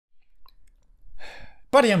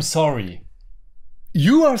Buddy, I'm sorry.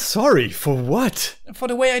 You are sorry for what? For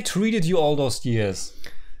the way I treated you all those years.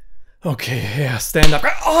 Okay, yeah, stand up.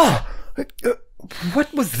 Oh!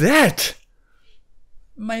 What was that?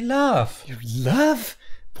 My love. Your love?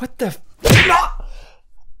 What the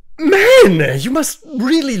Man, you must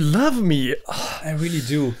really love me. I really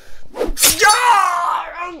do.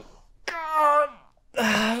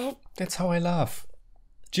 That's how I love.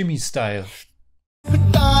 Jimmy style.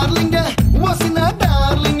 Darling, what's in a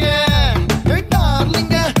darling? Hey, darling,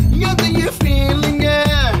 what are you feeling?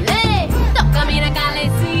 Hey, tocca mira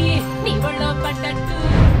kalesi, ni vollo patatu.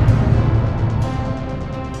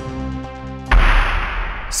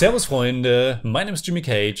 Servus Freunde, my name is Jimmy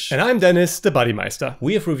Cage. And I'm Deniz, the Buddymeister.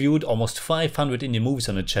 We have reviewed almost 500 indie movies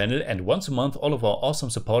on the channel, and once a month all of our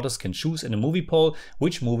awesome supporters can choose in a movie poll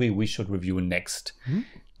which movie we should review next.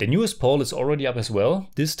 The newest poll is already up as well.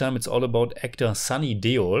 This time it's all about actor Sunny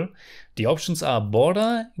Deol. The options are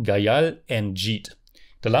Border, Gayal and Jeet.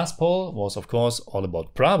 The last poll was of course all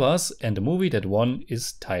about Prabhas, and the movie that won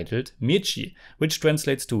is titled Mirchi, which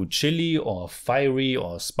translates to chili or fiery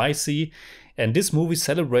or spicy. And this movie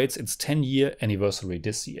celebrates its 10-year anniversary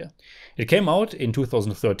this year. It came out in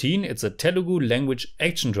 2013. It's a Telugu language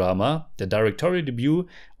action drama, the directorial debut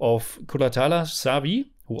of Koratala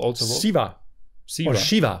who also wrote Siva. Or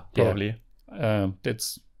Shiva, probably. Yeah.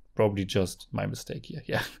 That's probably just my mistake here.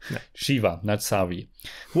 Yeah, Shiva, not Savi,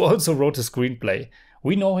 who also wrote the screenplay.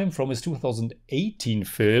 We know him from his 2018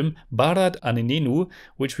 film Bharat Aninenu,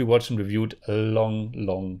 which we watched and reviewed a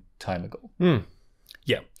long time ago.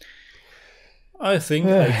 Yeah. I think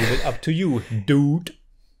I give it up to you, dude.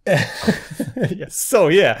 Yes. So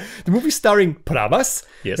yeah, the movie starring Prabhas,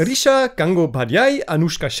 Yes. Risha Gangopadhyay,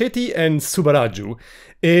 Anushka Shetty and Subaraju.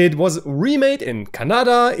 It was remade in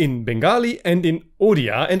Kannada, in Bengali and in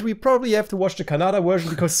Odia, and we probably have to watch the Kannada version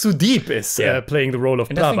because Sudeep is playing the role of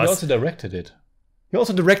And I think he Prabhas. also directed it. He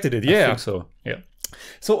also directed it, I yeah. think so, yeah.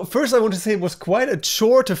 So first I want to say it was quite a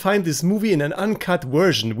chore to find this movie in an uncut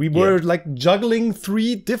version. We were like juggling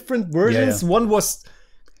 3 different versions. Yeah. One was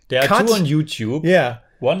There are cut. 2 on YouTube. Yeah.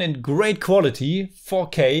 One in great quality,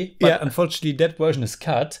 4K, but Yeah. unfortunately that version is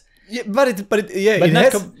cut. Yeah, but it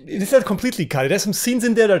not it's not completely cut. It has some scenes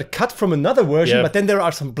in there that are cut from another version, Yeah. but then there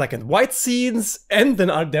are some black and white scenes, and then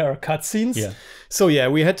there are cut scenes. Yeah. So yeah,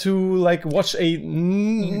 we had to like watch a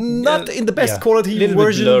not in the best quality little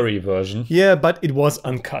version. bit blurry version. Yeah, but it was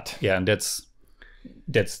uncut. Yeah, and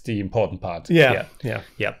that's the important part. Yeah.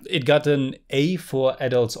 It got an A for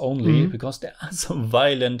adults only because there are some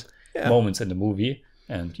violent moments in the movie.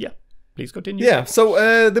 And yeah, please continue. Yeah.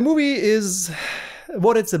 So the movie is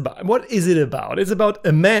what it's about. What is it about? It's about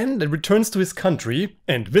a man that returns to his country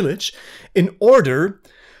and village in order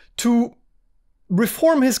to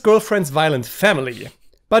reform his girlfriend's violent family.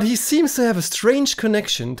 But he seems to have a strange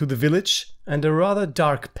connection to the village and a rather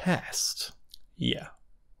dark past. Yeah,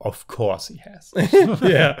 of course he has.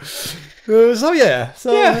 Yeah.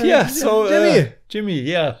 So Jimmy,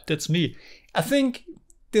 yeah, that's me. I think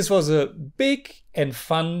this was a big and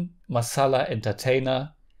fun masala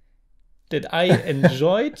entertainer that I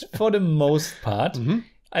enjoyed for the most part.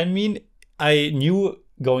 I mean, I knew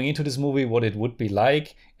going into this movie what it would be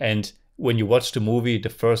like, and when you watch the movie, the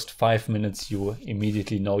first 5 minutes, you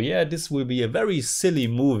immediately know, yeah, this will be a very silly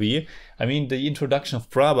movie. I mean, the introduction of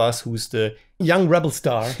Prabhas, who's the young rebel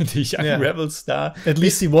star. the young rebel star. At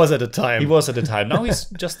least he was at the time. He was at the time. Now he's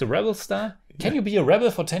just a rebel star. Can you be a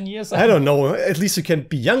rebel for 10 years? I don't know. At least you can't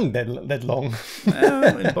be young that long.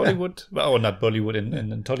 In Bollywood. Well, not Bollywood,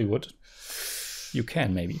 in Tollywood. You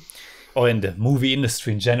can, maybe. Or in the movie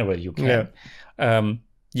industry in general, you can.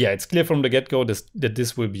 Yeah, it's clear from the get-go that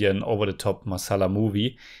this will be an over-the-top masala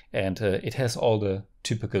movie. And it has all the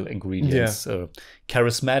typical ingredients.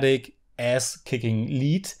 Charismatic, ass-kicking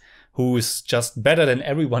lead, who is just better than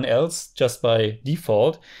everyone else, just by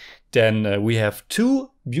default. Then we have 2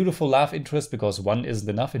 beautiful love interests, because one isn't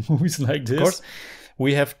enough in movies like this. Of course.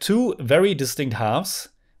 We have 2 very distinct halves.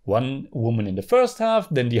 One woman in the first half,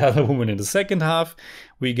 then the other woman in the second half.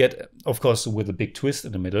 We get, of course, with a big twist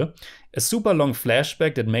in the middle, a super long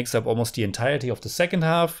flashback that makes up almost the entirety of the second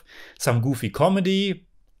half. Some goofy comedy.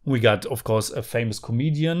 We got, of course, a famous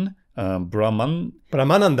comedian, Brahmanandam,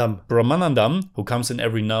 who comes in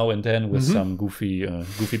every now and then with some goofy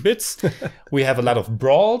bits. We have a lot of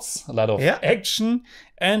brawls, a lot of action,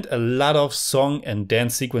 and a lot of song and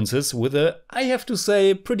dance sequences with a, I have to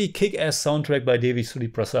say, pretty kick-ass soundtrack by Devi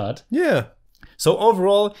Prasad. Yeah. So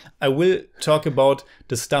overall, I will talk about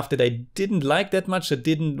the stuff that I didn't like that much, that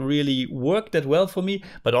didn't really work that well for me.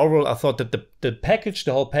 But overall, I thought that the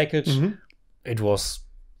whole package, it was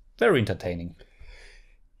very entertaining.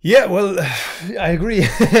 Yeah, well, I agree.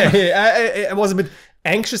 I was a bit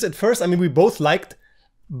anxious at first. I mean, we both liked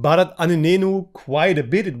Bharat Aninenu quite a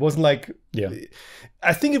bit. It wasn't like... Yeah.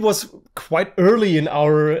 I think it was quite early in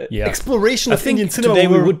our exploration of Indian cinema. Today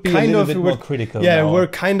we would be kind of more critical. Yeah, now. we're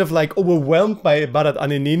kind of like overwhelmed by Bharat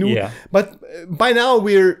Aninenu. Yeah. But by now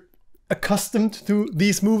we're accustomed to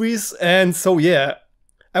these movies. And so, yeah,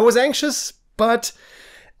 I was anxious, but...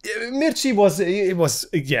 Mirchi was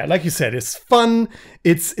like you said, it's fun,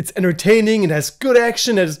 it's entertaining, it has good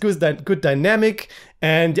action, it has good dynamic,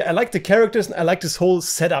 and I like the characters, and I like this whole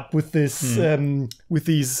setup with this with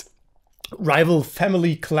these rival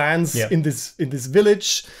family clans in this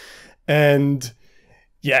village, and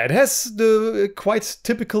yeah, it has the quite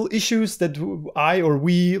typical issues that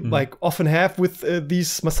we like often have with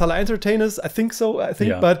these masala entertainers. I think,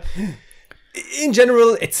 but. In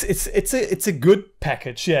general, it's a good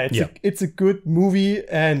package. Yeah, it's a good movie,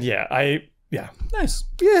 and nice.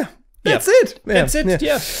 Yeah, that's it. That's it.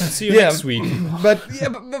 Yeah. See you next week. But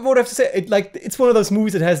what I have to say, it's one of those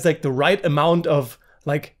movies that has like the right amount of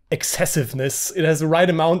like excessiveness. It has the right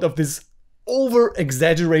amount of this over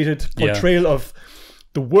exaggerated portrayal of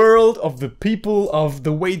the world, of the people, of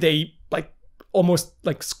the way they like almost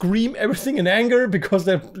like scream everything in anger because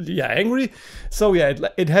they're angry. So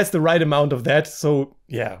it has the right amount of that. So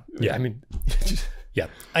I mean,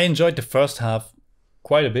 I enjoyed the first half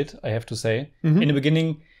quite a bit, I have to say. In the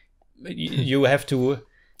beginning, you have to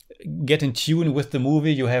get in tune with the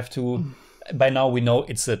movie. You have to. By now we know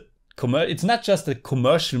it's not just a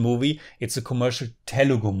commercial movie, it's a commercial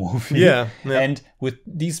Telugu movie. Yeah. And with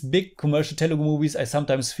these big commercial Telugu movies, I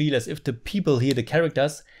sometimes feel as if the people here, the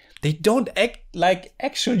characters, they don't act like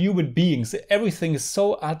actual human beings. Everything is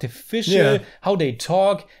so artificial. Yeah. How they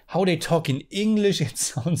talk in English, it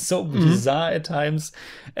sounds so bizarre at times.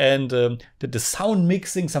 And the sound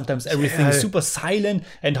mixing, sometimes everything is super silent.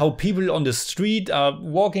 And how people on the street are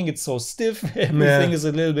walking, it's so stiff. Everything is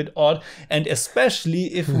a little bit odd. And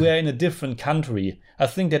especially if we're in a different country, I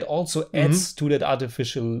think that also adds to that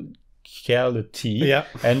artificiality. Yeah.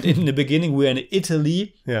 And in the beginning, we're in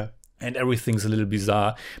Italy. Yeah. And everything's a little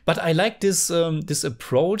bizarre. But I like this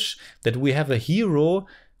approach that we have a hero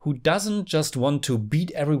who doesn't just want to beat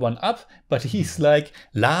everyone up, but he's like,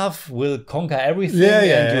 love will conquer everything,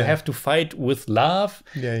 and you have to fight with love.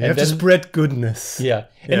 Yeah, you have to spread goodness. Yeah.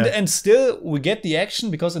 And still we get the action,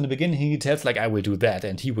 because in the beginning he tells like, I will do that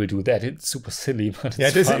and he will do that. It's super silly, but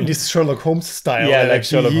it's fun. In this Sherlock Holmes style. Yeah, like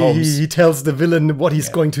Sherlock Holmes. He tells the villain what he's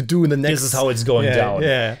going to do in the next. This is how it's going down.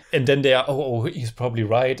 Yeah. And then they are, he's probably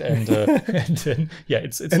right. And and then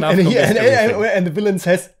it's and the villain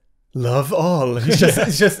says, love all. He's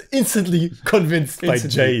just instantly convinced by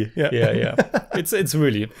Jay. Yeah. It's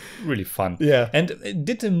really, really fun. Yeah. And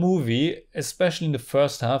did the movie, especially in the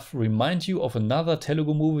first half, remind you of another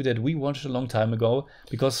Telugu movie that we watched a long time ago?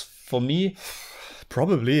 Because for me,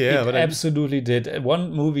 probably, yeah. It absolutely did.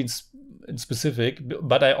 One movie in specific,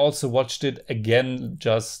 but I also watched it again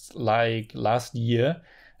just like last year.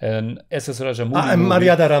 An SS Rajamouli movie.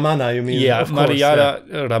 Maryada Ramana, you mean? Yeah, Maryada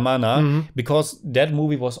Ramana, because that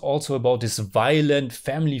movie was also about this violent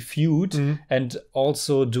family feud and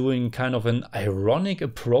also doing kind of an ironic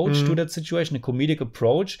approach to that situation, a comedic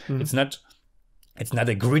approach. It's not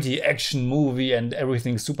a gritty action movie and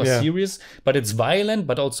everything super serious, but it's violent,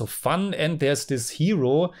 but also fun. And there's this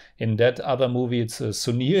hero in that other movie, it's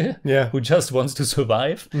Sunil, who just wants to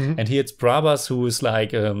survive. And here it's Prabhas, who is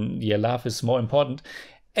like, love is more important.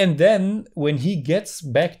 And then when he gets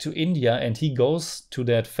back to India and he goes to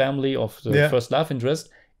that family of the first love interest,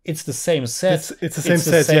 it's the same set. It's the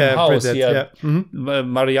same house.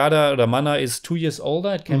 Maryada Ramana is 2 years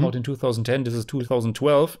older. It came out in 2010. This is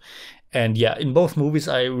 2012. And in both movies,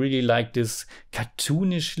 I really like this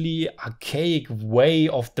cartoonishly archaic way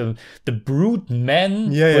of the brute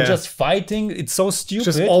men who are just fighting. It's so stupid.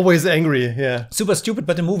 Just always angry, Super stupid,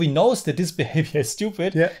 but the movie knows that this behavior is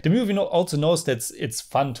stupid. Yeah. The movie also knows that it's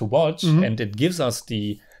fun to watch and it gives us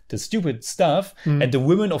the stupid stuff. And the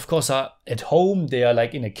women, of course, are at home. They are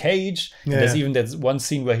like in a cage. There's even that one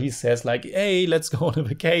scene where he says like, hey, let's go on a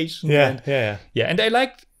vacation. And I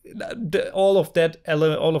like all of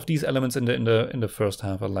these elements in the first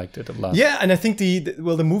half. I liked it a lot. Yeah, and I think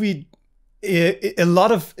the movie, a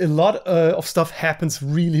lot of stuff happens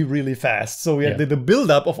really, really fast. So the build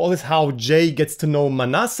up of all this, how Jay gets to know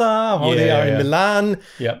Manasa, how they are in Milan,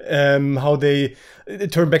 how they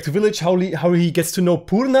turn back to village, how he gets to know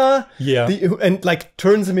Purna, and like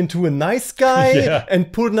turns him into a nice guy,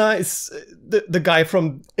 and Purna is the guy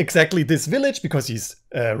from exactly this village because he's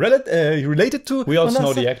related to. We also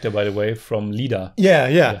Manasa. know the actor, by the way, from Lida.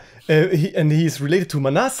 He's related to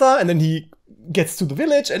Manasa, and then he gets to the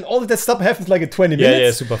village, and all of that stuff happens like in 20 minutes.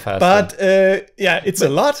 Yeah, super fast. But it's a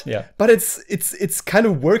lot. Yeah. But it's kind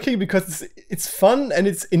of working because it's fun and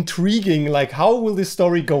it's intriguing. Like, how will this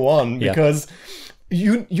story go on? Because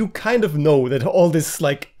you kind of know that all this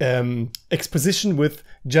like exposition with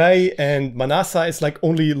Jai and Manasa is like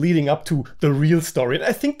only leading up to the real story. And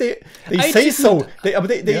I think they say so. They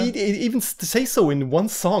even say so in one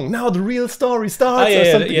song. Now the real story starts or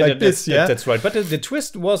something like this. That's right. But the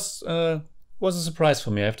twist was a surprise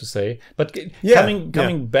for me, I have to say. But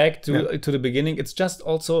coming back to the beginning, it's just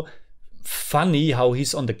also funny how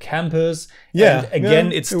he's on the campus. And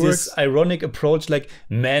again, it's this works. Ironic approach, like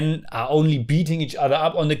men are only beating each other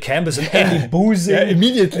up on the campus and only boozing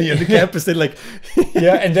immediately on the campus. They're like,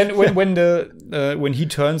 and then when he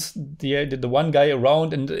turns the one guy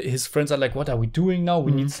around and his friends are like, what are we doing now?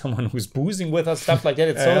 We need someone who's boozing with us, stuff like that.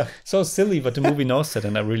 It's so silly, but the movie knows that,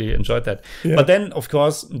 and I really enjoyed that. But then, of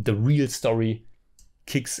course, the real story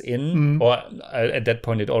kicks in, or at that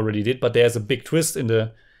point it already did. But there's a big twist at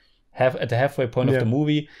the halfway point of the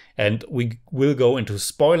movie, and we will go into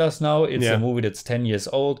spoilers now. It's a movie that's 10 years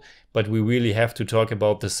old, but we really have to talk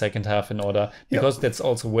about the second half in order, because that's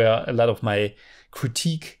also where a lot of my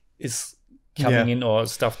critique is coming in, or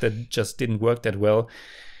stuff that just didn't work that well.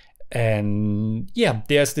 And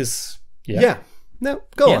there's this no,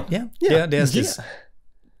 go on. There's this.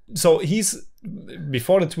 So he's,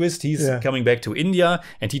 before the twist, he's coming back to India,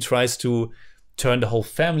 and he tries to turn the whole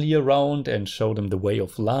family around and show them the way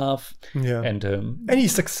of love. And he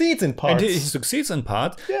succeeds in part.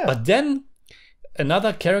 But then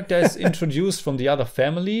another character is introduced from the other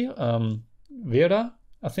family, Vera,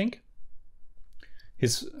 I think.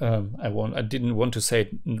 His I didn't want to say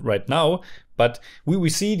it right now, but we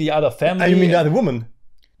see the other family. You mean the other woman?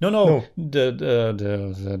 No.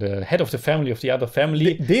 The head of the family of the other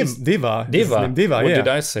family. Deva. What did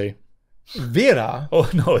I say? Vera. Oh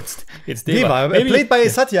no, it's Deva. Played by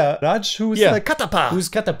Satya Raj, who's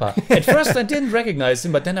Katapa. At first I didn't recognize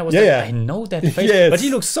him, but then I was like, I know that face. But he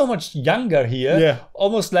looks so much younger here.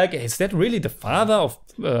 Almost like, is that really the father of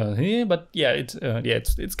here? But it's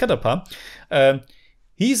Katapa.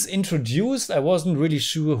 He's introduced. I wasn't really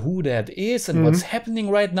sure who that is and what's happening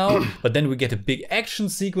right now. But then we get a big action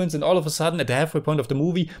sequence, and all of a sudden, at the halfway point of the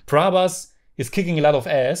movie, Prabhas is kicking a lot of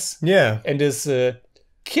ass. And is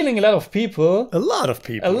killing a lot of people. A lot of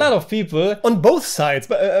people on both sides.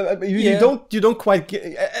 But you don't quite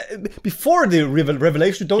get, before the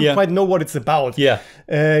revelation. You don't quite know what it's about.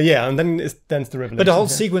 And then it's the revelation. But the whole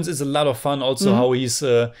sequence is a lot of fun. Also, how he's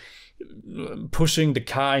pushing the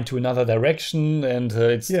car into another direction, and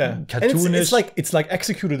it's cartoonish. And it's like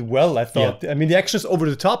executed well, I thought. I mean, the action is over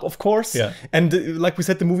the top, of course. And like we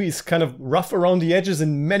said, the movie is kind of rough around the edges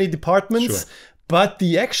in many departments. But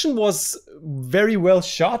the action was very well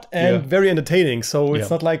shot and very entertaining. So it's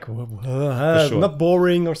not like not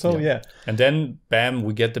boring or so. And then, bam,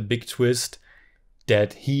 we get the big twist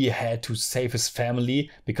that he had to save his family,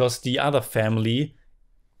 because the other family,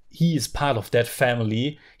 he is part of that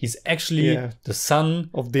family. He's actually the son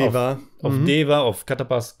of Deva. Deva, of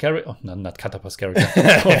Katapa's character. Oh, not Katapa's character.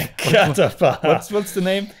 Katapa. What's the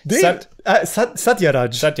name?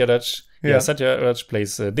 Satyaraj. Satyaraj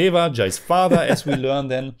plays Deva, Jai's father, as we learn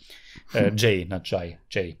then. Jai, not Jai.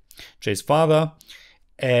 Jai's father.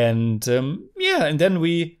 And and then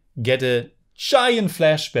we get a giant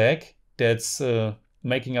flashback that's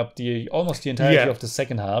making up almost the entirety of the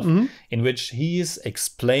second half, in which he is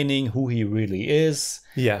explaining who he really is.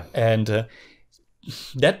 And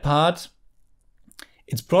that part,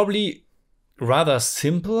 it's probably rather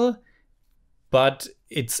simple, but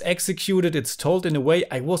it's executed, it's told in a way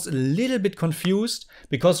I was a little bit confused,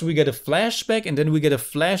 because we get a flashback and then we get a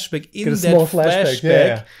flashback in that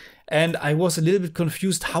flashback. And I was a little bit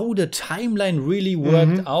confused how the timeline really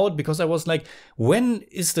worked out, because I was like, when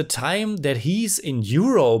is the time that he's in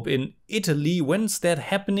Europe, in Italy? When's that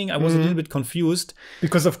happening? I was a little bit confused.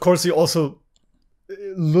 Because, of course, he also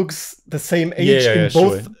looks the same age in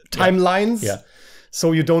both timelines.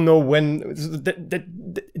 So you don't know when.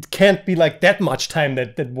 It can't be like that much time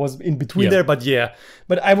that was in between there. But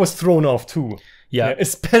I was thrown off too.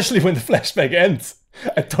 Especially when the flashback ends.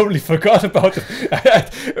 I totally forgot about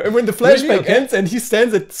it. When the flashback ends and he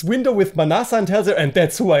stands at this window with Manasa and tells her, and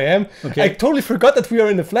that's who I am. I totally forgot that we are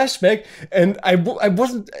in a flashback, and I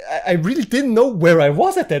really didn't know where I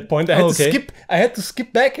was at that point. I had to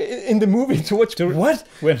skip back in the movie to watch what?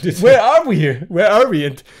 Where are we here? Where are we?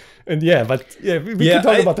 And we can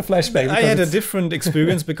talk about the flashback. I had a different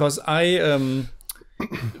experience, because I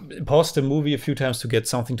paused the movie a few times to get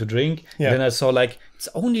something to drink. And then I saw it's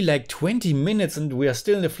only 20 minutes and we are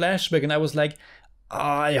still in the flashback, and I was like,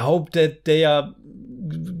 I hope that they are,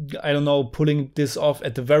 I don't know, pulling this off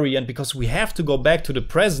at the very end, because we have to go back to the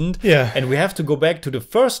present, and we have to go back to the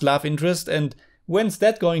first love interest, and when's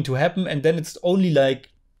that going to happen? And then it's only like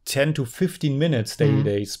 10 to 15 minutes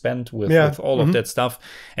they spent with all of that stuff.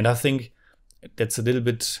 And I think that's a little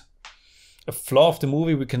bit a flaw of the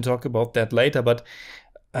movie. We can talk about that later. But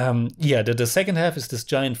the second half is this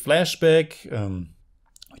giant flashback.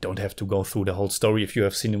 We don't have to go through the whole story. If you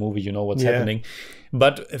have seen the movie, you know what's happening.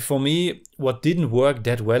 But for me, what didn't work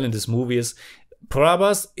that well in this movie is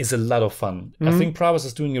Prabhas is a lot of fun. I think Prabhas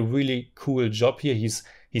is doing a really cool job here.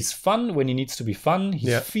 He's fun when he needs to be fun.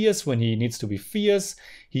 He's fierce when he needs to be fierce.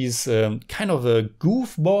 He's kind of a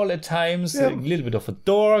goofball at times, a little bit of a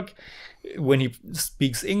dork. When he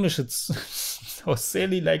speaks English, it's so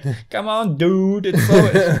silly. Like, come on, dude! It's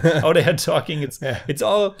so how they are talking. It's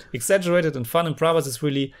all exaggerated and fun. And Prabhas is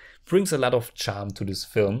really brings a lot of charm to this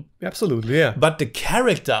film. Absolutely, yeah. But the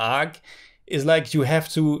character arc is like you have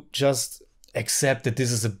to just accept that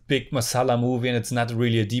this is a big masala movie and it's not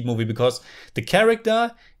really a deep movie, because the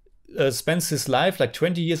character spends his life like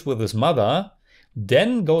 20 years with his mother,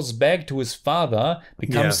 then goes back to his father,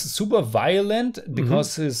 becomes super violent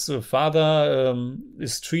because his father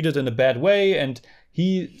is treated in a bad way, and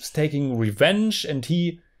he's taking revenge, and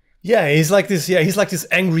he's like this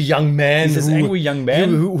angry young man. He's this angry young man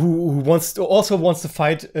who wants to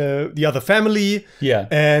fight the other family. Yeah,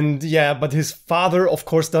 and but his father, of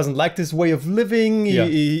course, doesn't like this way of living.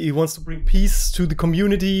 He wants to bring peace to the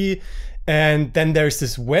community. And then there's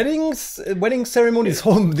this wedding ceremony,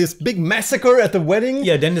 this big massacre at the wedding.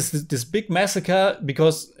 Yeah, then there's this big massacre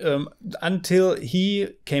because until he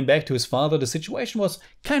came back to his father, the situation was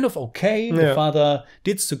kind of okay. The father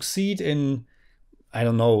did succeed in, I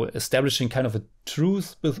don't know, establishing kind of a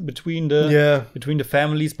truth between the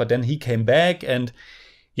families. But then he came back, and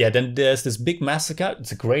then there's this big massacre.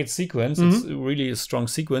 It's a great sequence. It's really a strong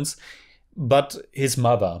sequence. But his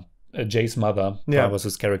mother, Jay's mother,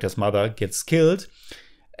 Prabhas' character's mother, gets killed,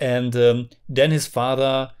 and then his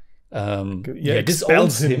father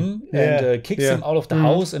disowns him and kicks him out of the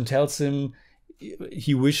house and tells him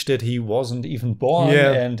he wished that he wasn't even born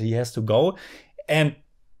and he has to go. And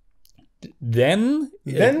then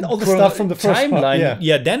all the stuff from the first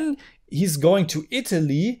timeline, then he's going to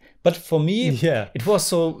Italy. But for me, it was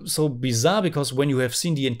so bizarre, because when you have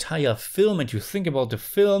seen the entire film and you think about the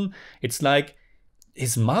film, it's like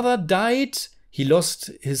his mother died. He lost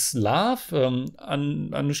his love,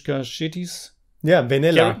 Anushka Shetty's.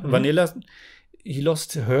 Vanilla. Vanilla. He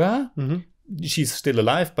lost her. She's still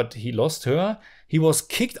alive, but he lost her. He was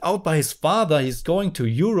kicked out by his father. He's going to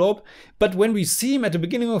Europe. But when we see him at the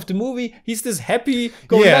beginning of the movie, he's this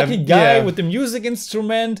happy-go-lucky guy with the music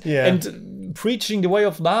instrument and preaching the way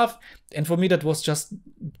of love. And for me, that was just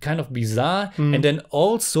kind of bizarre. And then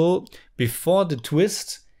also, before the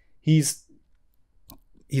twist, he's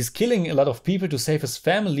killing a lot of people to save his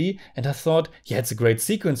family. And I thought, it's a great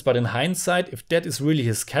sequence. But in hindsight, if that is really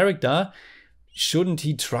his character, shouldn't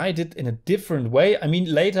he tried it in a different way? I mean,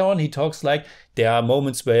 later on, he talks like there are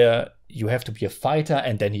moments where you have to be a fighter,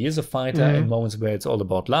 and then he is a fighter, and moments where it's all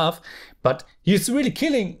about love. But he's really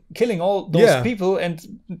killing all those people, and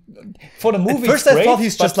for the movie, at first I thought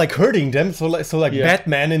he's just like hurting them, so like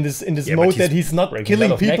Batman in this mode that he's not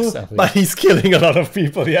killing people, but he's killing a lot of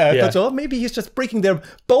people. I thought, maybe he's just breaking their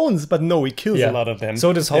bones, but no, he kills a lot of them.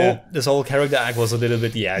 So this whole character arc was a little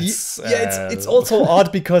bit it's also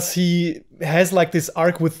odd, because he has like this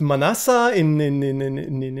arc with Manassa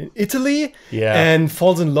in Italy, and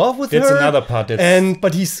falls in love with her. That's another part.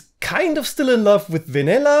 But he's kind of still in love with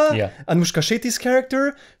Venela, Anushka Shetty's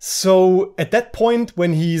character. So at that point,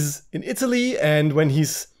 when he's in Italy and when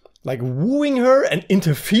he's like wooing her and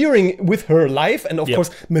interfering with her life, and of course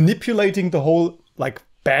manipulating the whole like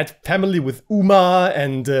bad family with Uma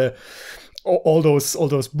and all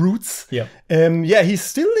those brutes. He's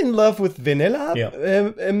still in love with Venela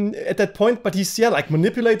at that point, but he's like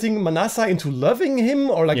manipulating Manassa into loving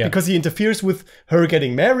him, or like because he interferes with her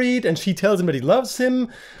getting married, and she tells him that he loves him.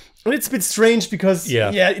 And it's a bit strange because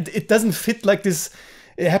it doesn't fit like this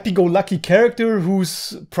happy-go-lucky character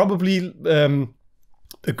who's probably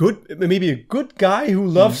maybe a good guy who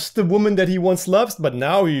loves the woman that he once loved, but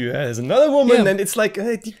now he has another woman, and it's like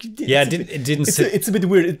it didn't sit. It's a bit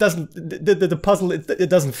weird. It doesn't the puzzle. It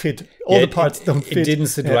doesn't fit. All the parts don't fit. It didn't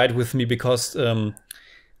sit right with me, because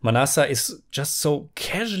Manassa is just so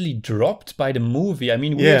casually dropped by the movie. I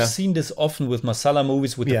mean, we have seen this often with Masala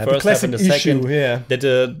movies, with the first half and the second, that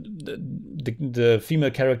the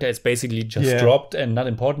female character is basically just dropped and not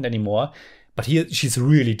important anymore. But here she's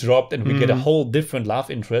really dropped, and we get a whole different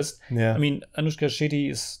love interest. Yeah. I mean, Anushka Shetty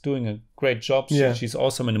is doing a great job. Yeah. She's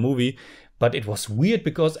awesome in the movie. But it was weird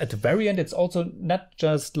because at the very end, it's also not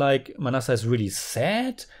just like Manasa is really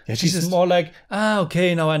sad. Yeah, she's just more like,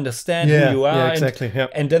 okay, now I understand who you are. Yeah, exactly.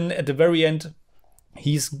 And then at the very end,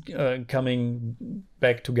 he's coming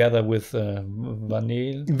back together with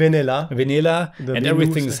Venela, and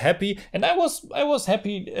everything is happy. And I was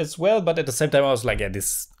happy as well, but at the same time, I was like,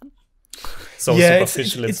 this so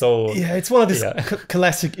superficial and so it's one of these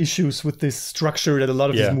classic issues with this structure that a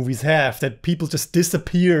lot of these movies have, that people just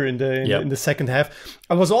disappear in the second half.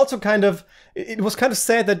 I was also it was kind of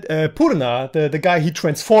sad that Purna, the guy he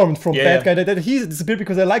transformed from bad guy, that he disappeared,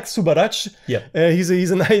 because I like Subaraj.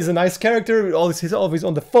 He's a nice character. He's always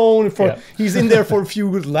on the phone. He's in there for a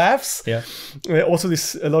few good laughs. Also,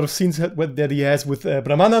 there's a lot of scenes that he has with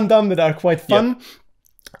Brahmanandam that are quite fun.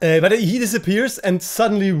 But he disappears and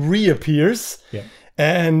suddenly reappears.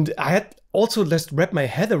 And I had also just wrapped my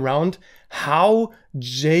head around how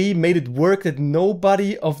Jay made it work that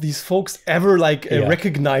nobody of these folks ever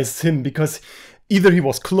recognized him, because either he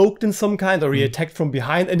was cloaked in some kind or he attacked from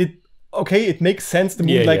behind. And it makes sense. The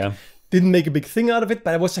movie didn't make a big thing out of it,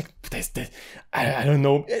 but I was like, I don't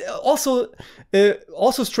know.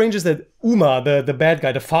 Also strange is that Uma, the bad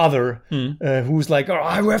guy, the father, who's like,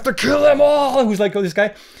 I have to kill them all, who's like, this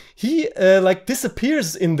guy, he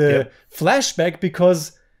disappears in the flashback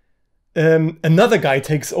because another guy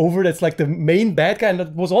takes over. That's like the main bad guy, and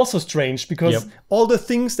that was also strange because all the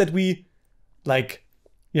things that we that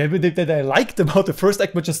I liked about the first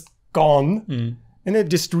act were just gone. And it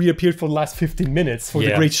just reappeared for the last 15 minutes for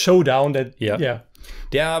the great showdown. There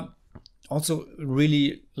are also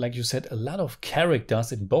really, like you said, a lot of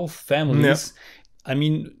characters in both families. I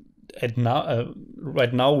mean,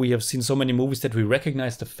 right now we have seen so many movies that we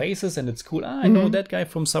recognize the faces, and it's cool. I know that guy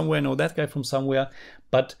from somewhere, I know that guy from somewhere,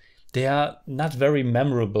 but they are not very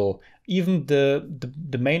memorable. Even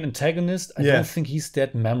the main antagonist, I don't think he's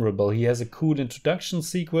that memorable. He has a cool introduction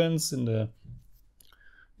sequence in the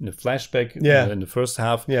flashback in the first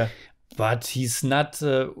half. But he's not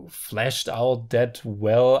fleshed out that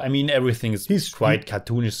well. I mean, everything is quite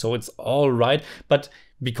cartoonish, so it's all right. But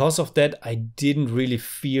because of that, I didn't really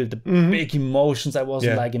feel the big emotions. I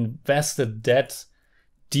wasn't invested that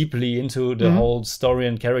deeply into the whole story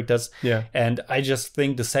and characters. And I just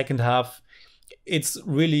think the second half, it's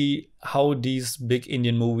really how these big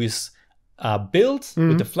Indian movies are built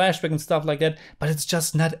with the flashback and stuff like that. But it's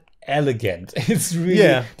just not elegant. It's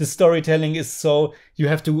really the storytelling is so, you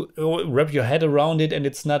have to wrap your head around it, and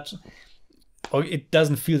it's not, or it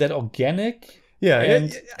doesn't feel that organic.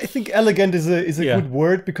 And I think elegant is a good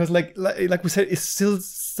word, because like we said, it's still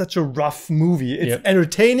such a rough movie. It's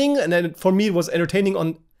entertaining, and then for me it was entertaining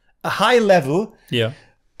on a high level.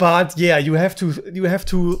 But you have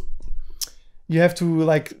to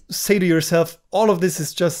like say to yourself, all of this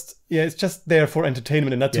is just it's just there for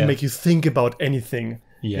entertainment and not to make you think about anything.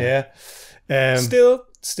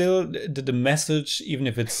 Still the message, even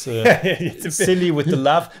if it's silly with the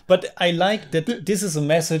laugh, but I like that this is a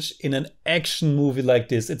message in an action movie like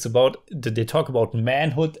this. It's about, they talk about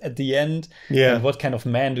manhood at the end, and what kind of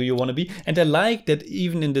man do you want to be. And I like that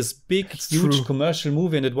even in this big, huge commercial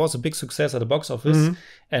movie, and it was a big success at the box office,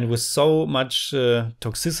 and with so much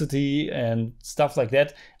toxicity and stuff like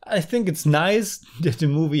that, I think it's nice that the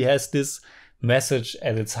movie has this message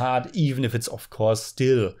at its heart, even if it's of course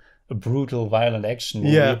still a brutal, violent action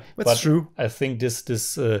movie. That's true. I think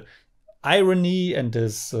this irony and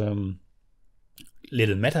this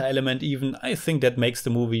little meta element, even, I think that makes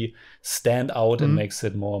the movie stand out and makes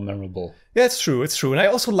it more memorable. Yeah, it's true. And I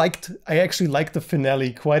actually liked the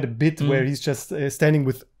finale quite a bit, where he's just standing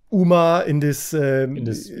with Uma in this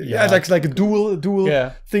like a duel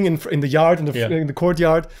thing in the yard, in the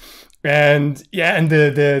courtyard. And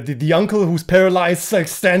the uncle who's paralyzed like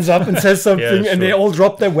stands up and says something, and they all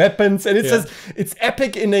drop their weapons, and it's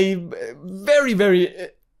epic in a very, very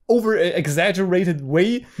over exaggerated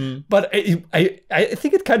way. But I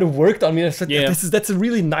think it kind of worked on me. I said, that's a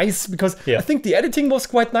really nice, because I think the editing was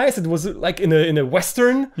quite nice. It was like in a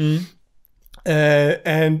western.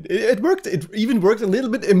 And it worked. It even worked a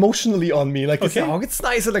little bit emotionally on me. Like, it's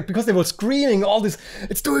nice, like, because they were screaming all this.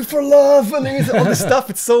 It's doing for love, and all this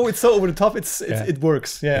stuff. It's so over the top. It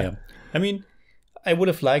works. I mean, I would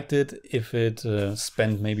have liked it if it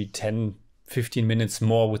spent maybe 10-15 minutes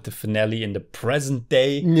more with the finale in the present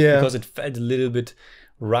day, because it felt a little bit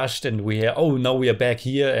rushed, and now we are back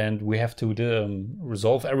here and we have to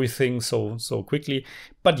resolve everything so quickly.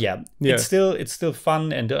 But yeah, it's still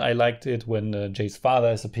fun, and I liked it when Jay's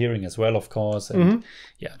father is appearing as well, of course, and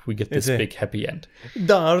yeah, we get this big happy end.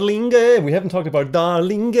 Darlinge, we haven't talked about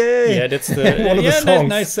Darlinge. Yeah, that's the one of the songs.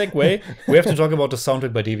 Nice segue. We have to talk about the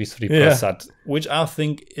soundtrack by Devi Prasad, which I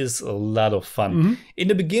think is a lot of fun. In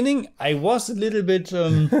the beginning, I was a little bit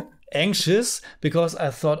anxious because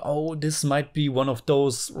I thought, oh, this might be one of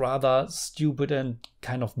those rather stupid and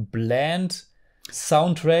kind of bland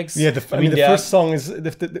soundtracks. Yeah, the first song is I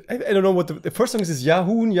don't know what the first song is. This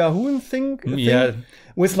Yahoon thing.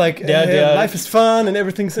 With like life is fun and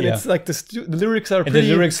everything's and it's like the lyrics are pretty. And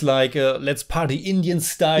the lyrics like let's party Indian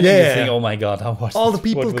style. Yeah, and you think, oh my god, all the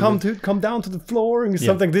people come down to the floor and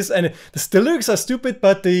something like this. And the lyrics are stupid,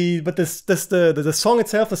 but the song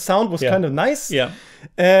itself, the sound was kind of nice. Yeah.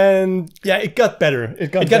 And yeah, it got better.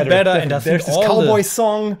 It got better. And there's this cowboy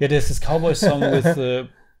song. Yeah, there's this cowboy song with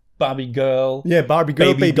Barbie girl. Yeah, Barbie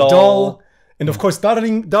girl, baby doll. And of course,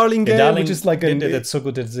 Darling, which is like that's so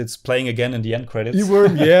good that it's playing again in the end credits.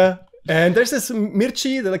 Yeah. And there's this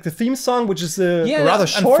Mirchi, like the theme song, which is rather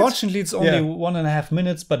short. Unfortunately, it's only 1.5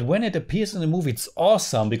 minutes, but when it appears in the movie, it's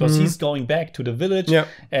awesome because he's going back to the village,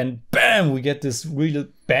 and bam, we get this real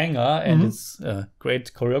banger, and it's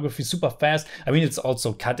great choreography, super fast. I mean, it's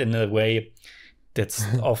also cut in a way that's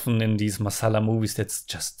often in these masala movies that's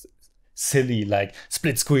just silly, like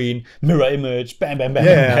split screen, mirror image, bam, bam, bam,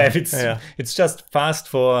 bam. It's just fast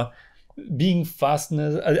for being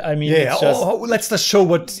fastness. I mean, it's just, let's just show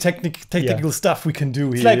what technical stuff we can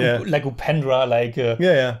do here. It's like Upendra,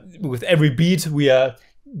 with every beat we are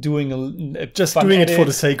doing just doing it for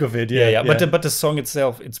the sake of it. But the song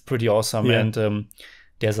itself, it's pretty awesome, and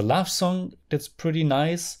there's a love song that's pretty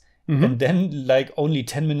nice. And then, like only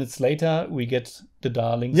 10 minutes later, we get the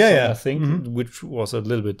Darling song, I think, which was a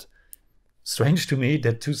little bit strange to me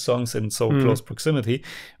that two songs in so close proximity.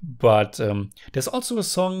 But there's also a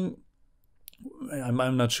song,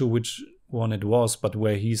 I'm not sure which one it was, but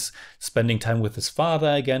where he's spending time with his father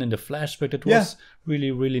again in the flashback. That was really,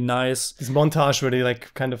 really nice. This montage where they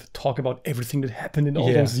like kind of talk about everything that happened in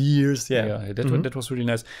all those years. That was really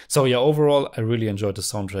nice. So yeah, overall, I really enjoyed the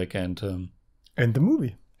soundtrack and the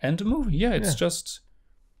movie. It's just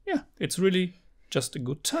it's really just a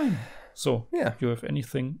good time. So, you have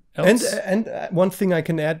anything else? And one thing I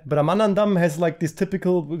can add, Brahmanandam has like this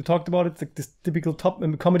typical, we talked about it, like this typical top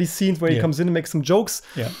comedy scenes where he comes in and makes some jokes.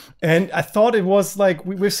 Yeah. And I thought it was like,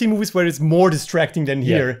 we've seen movies where it's more distracting than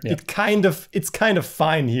here. Yeah. It's kind of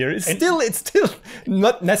fine here. It's still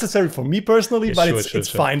not necessary for me personally, but it's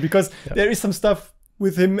fine because there is some stuff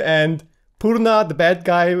with him and Purna, the bad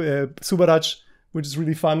guy, Subaraj, which is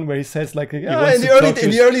really fun, where he says like, in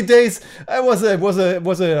the early days, I was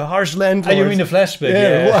a harsh landlord. You mean the flashback?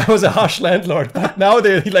 Well, I was a harsh landlord, but now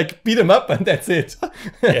they like beat him up and that's it.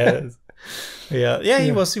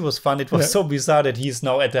 He was fun. It was so bizarre that he's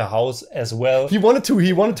now at the house as well. He wanted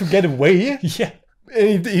to get away.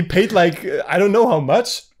 And he paid like I don't know how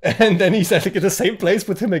much, and then he's like at the same place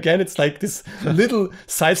with him again. It's like this little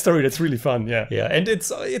side story that's really fun. And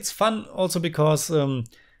it's fun also because.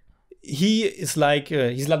 He is like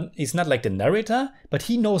he's not like the narrator, but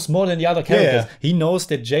he knows more than the other characters. He knows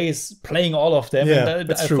that Jay is playing all of them,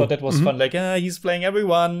 and I thought that was fun. Like he's playing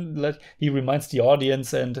everyone. Like he reminds the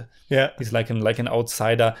audience, and he's like an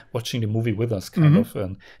outsider watching the movie with us, kind of.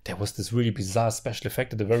 And there was this really bizarre special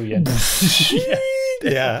effect at the very end.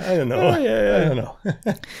 I don't know. I don't know.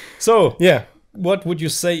 So what would you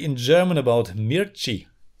say in German about Mirchi?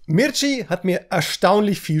 Mirchi hat mir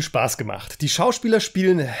erstaunlich viel Spaß gemacht. Die Schauspieler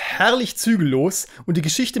spielen herrlich zügellos und die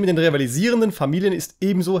Geschichte mit den rivalisierenden Familien ist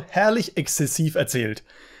ebenso herrlich exzessiv erzählt.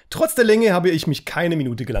 Trotz der Länge habe ich mich keine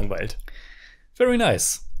Minute gelangweilt. Very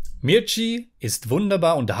nice. Mirchi ist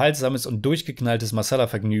wunderbar, unterhaltsames und durchgeknalltes Masala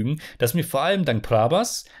Vergnügen, das mir vor allem dank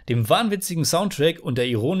Prabhas, dem wahnwitzigen Soundtrack und der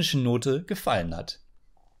ironischen Note gefallen hat.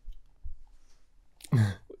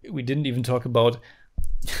 We didn't even talk about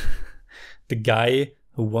the guy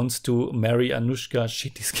who wants to marry Anushka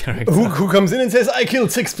Shetty's character. Who comes in and says, I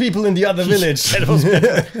killed 6 people in the other village. That was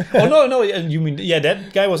no, you mean,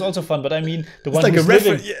 that guy was also fun, but I mean, the one who's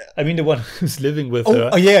living, I mean, the one who's living with her.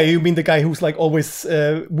 Oh, yeah, you mean the guy who's like always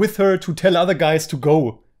with her to tell other guys to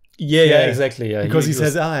go. Yeah, exactly. Yeah. Because he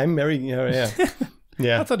says, I'm marrying her,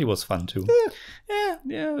 I thought he was fun too. I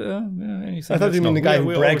thought you mean the guy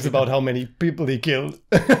who brags about how many people he killed.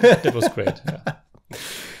 That was great.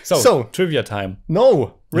 So, trivia time.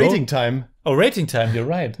 No, rating time. Oh, rating time, you're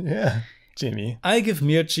right. Yeah, Jimmy. I give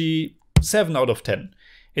Mirchi 7 out of 10.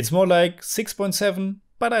 It's more like 6.7,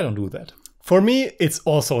 but I don't do that. For me, it's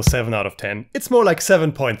also a 7 out of 10. It's more like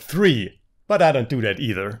 7.3, but I don't do that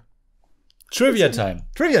either. Trivia time.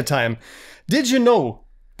 Trivia time. Did you know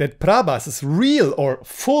that Prabhas' real or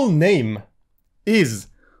full name is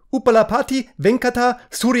Uppalapati Venkata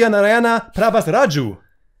Suryanarayana Prabhas Raju?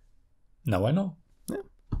 Now I know.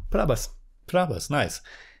 Prabhas. Prabhas, nice.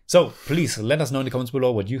 So please let us know in the comments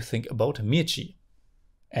below what you think about Mirchi.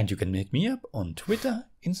 And you can make me up on Twitter,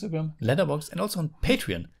 Instagram, Letterboxd, and also on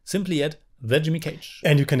Patreon, simply at TheJimmyCage.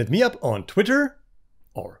 And you can hit me up on Twitter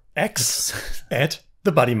or X at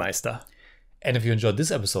the Buddymeister. And if you enjoyed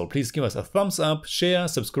this episode, please give us a thumbs up, share,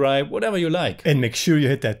 subscribe, whatever you like. And make sure you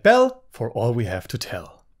hit that bell for all we have to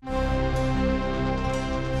tell.